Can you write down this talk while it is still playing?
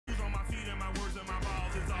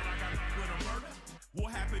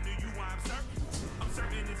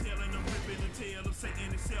tale of Satan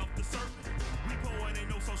himself, the serpent. We poor and ain't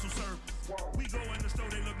no social service. We go in the store,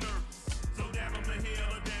 they look nervous. So damn them to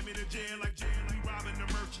hell or damn me to jail like jail. We robbing the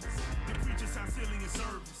merchants. The preachers sound silly in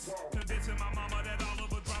service. Convincing my mama that all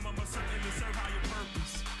of her drama must certainly serve higher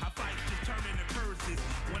purpose. I fight to determine the curses.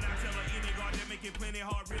 When I tell her any God that make it plenty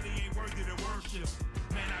hard really ain't worthy to worship.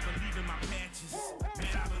 Man, I believe in my patches.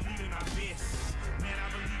 Man, I believe in my vests. Man, I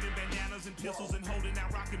believe in bananas and pistols and holding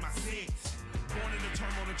out rocking my sets. Born in the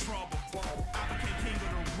turmoil and trouble. I became king of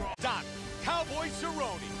the raw. Don Cowboy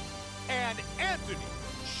Cerrone and Anthony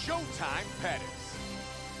Showtime Pettis.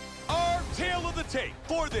 Our tale of the tape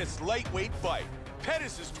for this lightweight fight.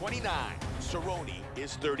 Pettis is 29, Cerrone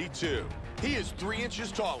is 32. He is 3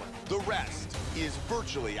 inches taller. The rest is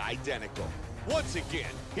virtually identical. Once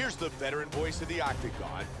again, here's the veteran voice of the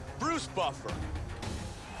Octagon, Bruce Buffer.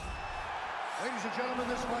 Ladies and gentlemen,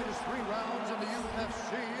 this fight is 3 rounds in the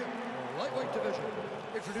UFC lightweight division.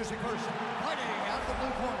 Introducing first, fighting out of the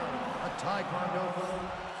blue corner, a Taekwondo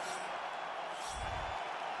fighter.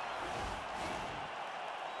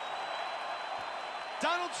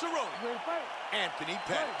 Donald Cerrone, Anthony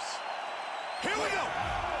Pettis. Here we go!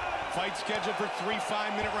 Fight scheduled for 3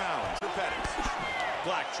 5-minute rounds. For Pettis,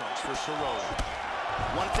 black trunks for Cerrone.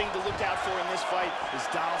 One thing to look out for in this fight is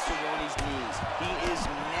Donald Cerrone's knees. He is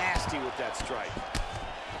nasty with that strike.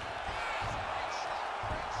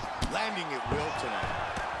 Landing at will tonight.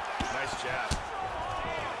 Nice jab.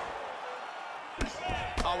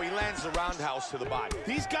 Oh, he lands the roundhouse to the body.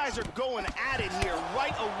 These guys are going at it here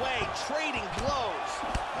right away, trading blows.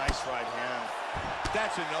 Nice right hand.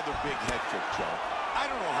 That's another big head kick, Joe. I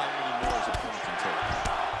don't know how many more his opponent can take.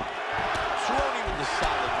 Cerrone with a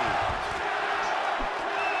solid knee.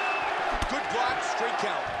 Good block, straight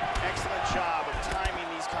count. Excellent job of timing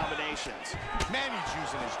these combinations. Manny's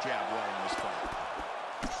using his jab well in this fight.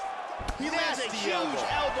 He lands a huge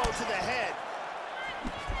elbow to the head.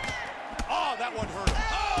 Oh, that one hurt him.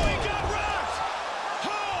 Oh, he got rocked!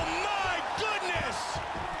 Oh, my goodness!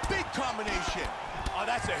 Big combination. Oh,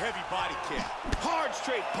 that's a heavy body kick. Hard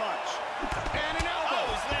straight punch. And an elbow.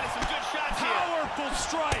 Oh, he's landing some good shots here. Powerful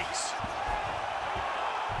strikes.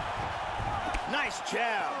 Nice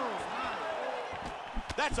jab.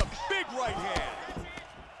 That's a big right hand.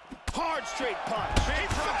 Hard straight punch. Big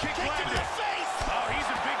front kick to landed. the face. Oh, he's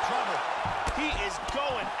in big trouble. He is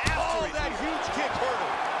going after it. That huge kick hurt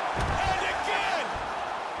him. And again!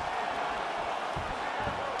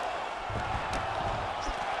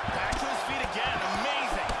 Back to his feet again.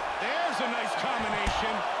 Amazing. There's a nice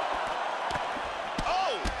combination.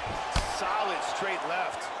 Oh! Solid straight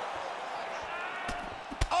left.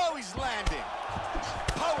 Oh, he's landing.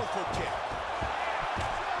 Powerful kick.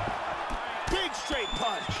 Big straight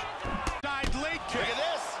punch. Side leg kick. Look at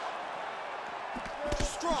this.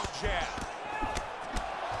 Strong jab.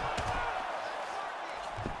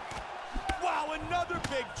 Wow, another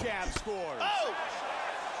big jab scores. Oh!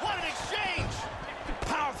 What an exchange!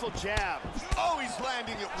 Powerful jab. Oh, he's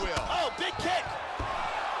landing at will. Oh, big kick.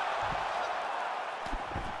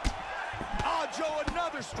 Oh, Joe,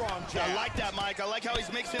 another strong jab. I like that, Mike. I like how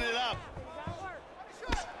he's mixing it up.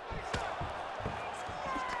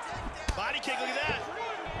 Body kick, look at that.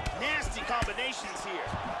 Nasty combinations here.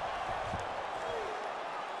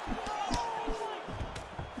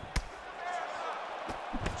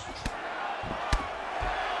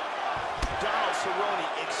 Donald Cerrone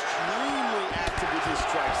extremely active with his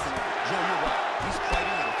strikes tonight. Joe, you're right. He's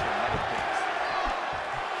fighting at a kinetic pace.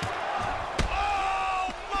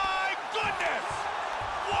 Oh, my goodness!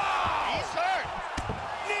 Wow! He's hurt.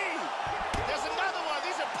 Knee. There's another one.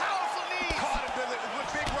 These are powerful knees. Caught him with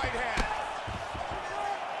big right hand.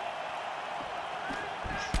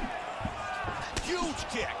 Huge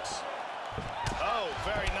kicks. Oh,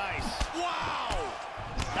 very nice. Wow!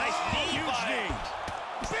 Nice knee Huge by him. knee.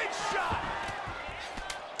 Big shot.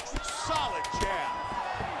 Solid jab.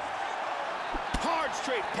 Hard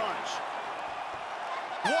straight punch.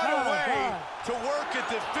 What a way to work at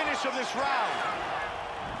the finish of this round.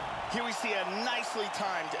 Here we see a nicely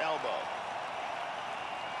timed elbow.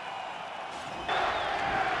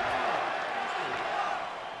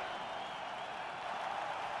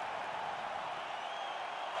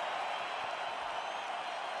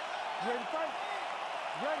 Ready to fight?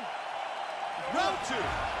 Ready. Round 2.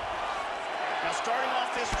 Now, starting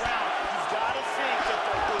off this round, you've got to think that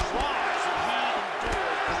the barrage that he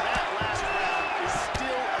endured in that last round is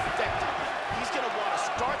still affecting him. He's going to want to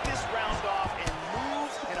start this round off and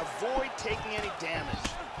move and avoid taking any damage.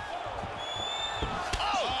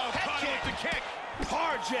 Oh, head caught him with the kick.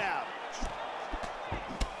 Hard jab.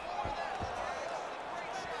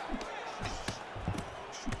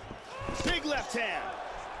 Big left hand.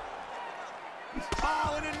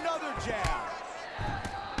 Oh, and another jab.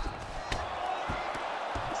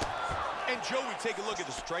 And Joe, we take a look at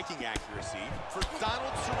the striking accuracy for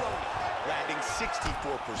Donald Cerrone, landing 64%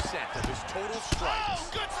 of his total strikes. Oh,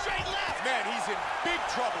 good straight left. Man, he's in big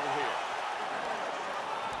trouble here.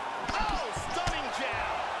 Oh, stunning jab.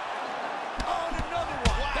 Oh, and another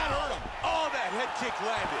one. Wow. That hurt him. Oh, that head kick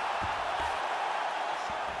landed.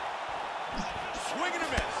 Swing and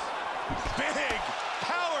a miss. Big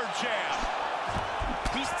power jab.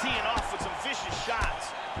 He's teeing off with some vicious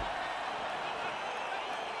shots.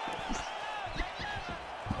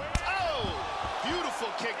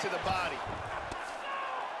 Kick to the body.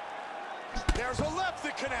 There's a left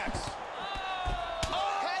that connects.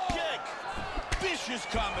 Oh, head kick. Vicious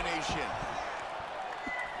combination.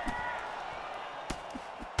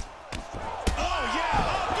 Oh, yeah.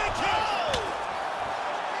 Oh, big kick. Oh.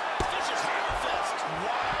 Vicious hammer fist.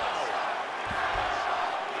 Wow.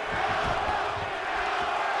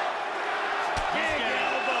 Big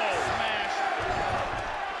elbow. Smash.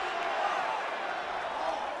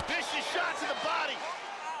 Vicious shot to the body.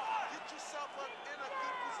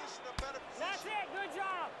 That's it, good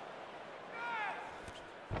job.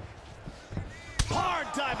 Hard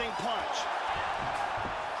diving punch.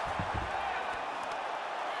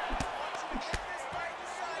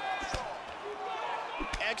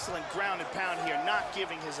 Excellent ground and pound here, not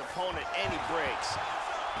giving his opponent any breaks.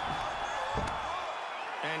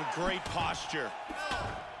 And great posture.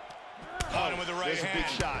 Caught him with the right There's hand. a big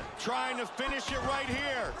shot. Trying to finish it right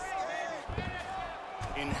here.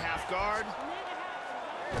 In half guard.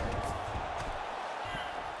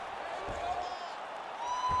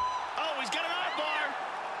 Oh, he's got an arm bar.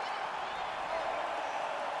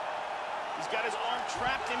 He's got his arm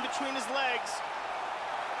trapped in between his legs.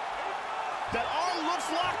 That arm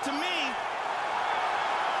looks locked to me.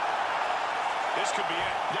 This could be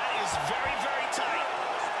it. That is very, very tight.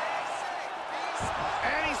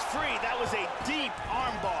 And he's free. That was a deep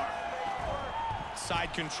arm bar.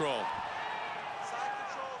 Side control.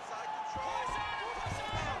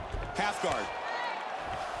 Half guard.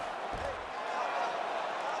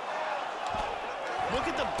 Look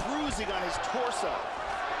at the bruising on his torso.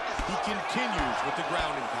 He continues with the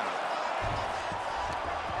ground and pound.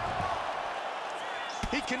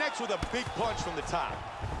 He connects with a big punch from the top.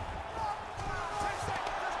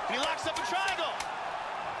 He locks up a triangle.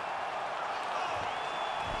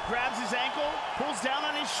 Grabs his ankle, pulls down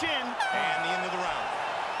on his shin. And the end of the round.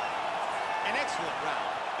 An excellent round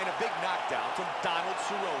and a big knockdown from Donald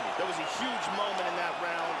Cerrone. There was a huge moment in that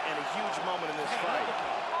round and a huge moment in this fight.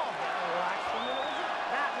 Oh, relax for a minute, would you?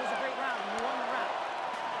 That was a great round. You won the round.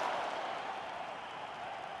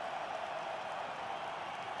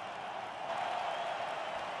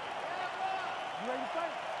 You ready to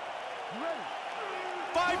fight? You ready?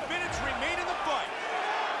 5 minutes remain in the fight.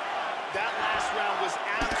 That last round was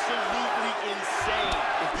absolutely insane.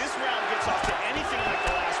 If this round gets off to anything like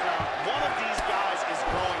the last round, one of these guys is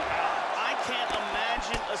going out. I can't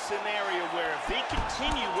imagine a scenario where if they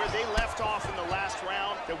continue where they left off in the last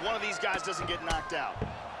round, that one of these guys doesn't get knocked out.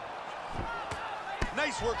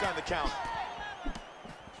 Nice work on the count.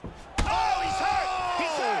 Oh, he's hurt!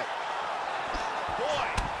 He's hurt!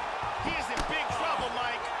 Boy, he is in big trouble,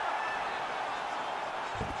 Mike.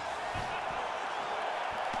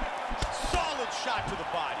 Solid shot to the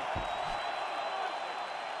body.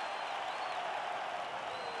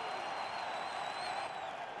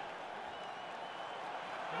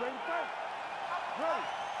 You ready to fight? Ready.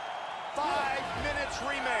 5 minutes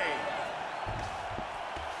remain.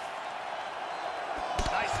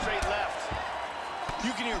 Nice straight left.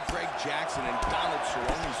 You can hear Greg Jackson and Donald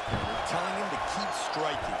Cerrone's corner telling him to keep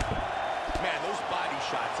striking. Man, those body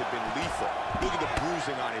shots have been lethal. Look at the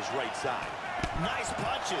bruising on his right side. Nice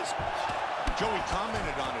punches. Joey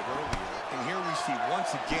commented on it earlier, and here we see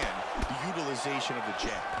once again the utilization of the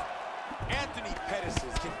jab. Anthony Pettis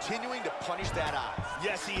is continuing to punish that eye.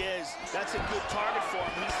 Yes, he is. That's a good target for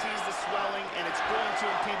him. He sees the swelling, and it's going to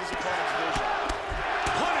impede his opponent's vision.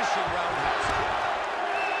 Punishing roundhouse kick.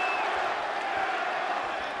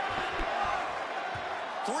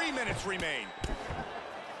 3 minutes remain.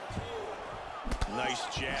 Nice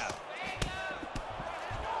jab.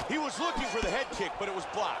 He was looking for the head kick, but it was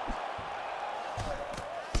blocked.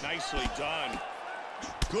 Nicely done.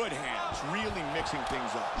 Good hands, really mixing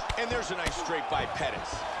things up. And there's a nice straight by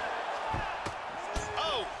Pettis.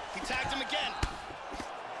 Oh, he tagged him again.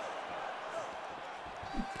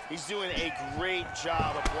 He's doing a great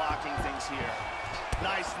job of blocking things here.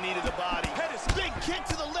 Nice knee to the body. Pettis. Big kick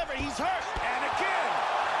to the liver. He's hurt. And again.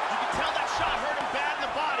 You can tell that shot hurt him bad in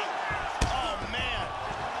the body. Oh, man.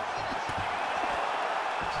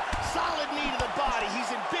 Solid knee to the body. he's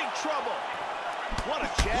in big trouble. What a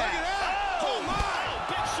jab. Look at that. Oh, my.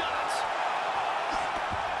 Oh, big shots.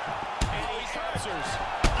 And he answers.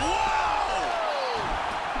 Whoa!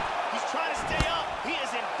 He's trying to stay up. He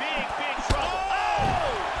is in big, big trouble.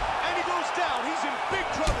 Oh! And he goes down. He's in big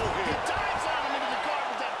trouble He here. dives on him into the guard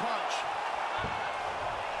with that punch.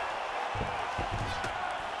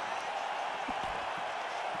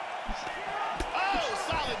 Oh,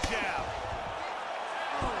 solid jab.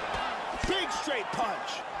 Big straight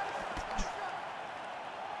punch.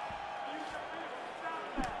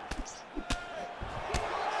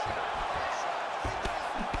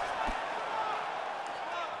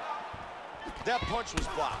 That punch was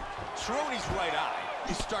blocked. Cerrone's right eye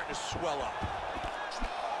is starting to swell up.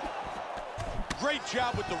 Great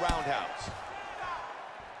job with the roundhouse.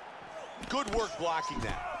 Good work blocking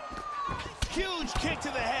that. Huge kick to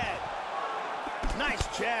the head. Nice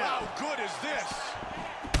jab. How good is this?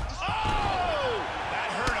 Oh! That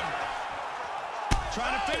hurt him.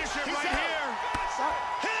 Trying to finish it He's right out. here.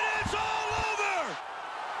 And it's all over!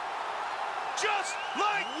 Just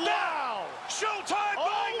like that! Wow! Showtime by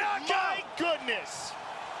Oh knockout! my goodness!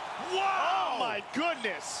 Wow! Oh my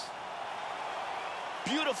goodness!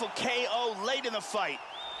 Beautiful KO late in the fight.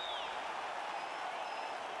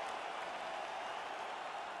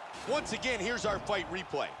 Once again, here's our fight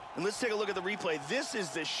replay. And let's take a look at the replay. This is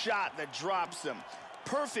the shot that drops him.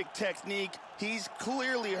 Perfect technique. He's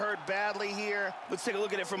clearly hurt badly here. Let's take a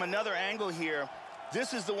look at it from another angle here.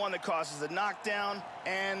 This is the one that causes the knockdown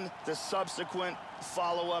and the subsequent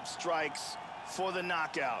follow-up strikes for the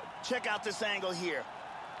knockout. Check out this angle here.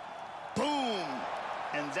 Boom!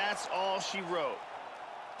 And that's all she wrote.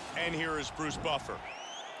 And here is Bruce Buffer.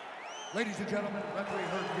 Ladies and gentlemen, referee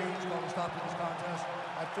Herb Dean's going to stop to this contest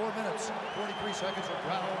at 4 minutes, 43 seconds of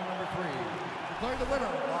round number 3. Declaring the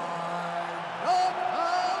winner by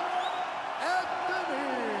knockout,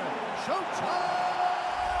 Anthony Showtime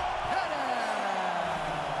Pettis.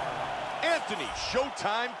 Anthony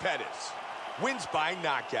Showtime Pettis wins by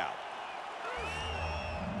knockout.